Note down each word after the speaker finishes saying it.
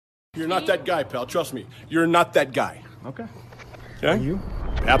You're not that guy, pal. Trust me. You're not that guy. Okay. Okay? Are you?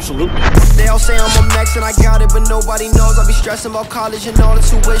 Absolutely. They all say I'm a max and I got it, but nobody knows. I be stressing about college and all the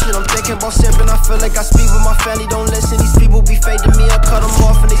tuition. I'm thinking about simping. I feel like I speak, but my family don't listen. These people be fake to me. I cut them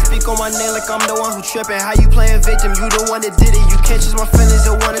off and they speak on my name like I'm the one who tripping. How you playing victim? You the one that did it. You can't choose my feelings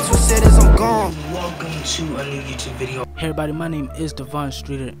in 1 or 2 seconds. I'm gone. Welcome to a new YouTube video. Hey everybody, my name is Devon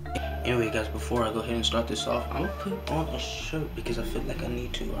Streeter. Anyway guys, before I go ahead and start this off, I'm gonna put on a shirt because I feel like I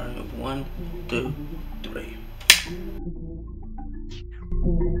need to. Alright, 1, 2, 3.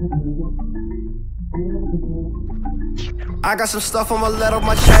 I got some stuff I'ma let off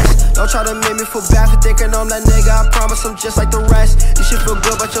my chest. Don't try to make me feel bad for thinking I'm that nigga. I promise I'm just like the rest. You should feel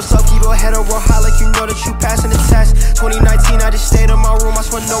good about yourself. Keep your head up real high like you know that you passing the test. 2019, I just stayed in my room. I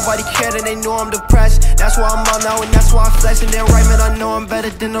swear nobody cared and they know I'm depressed. That's why I'm out now and that's why I'm flexing. Then right man, I know I'm better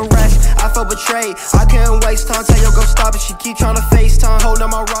than the rest. I felt betrayed. I couldn't waste time. Tell your girl stop it. She keep trying to FaceTime. Holding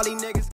my Raleigh niggas.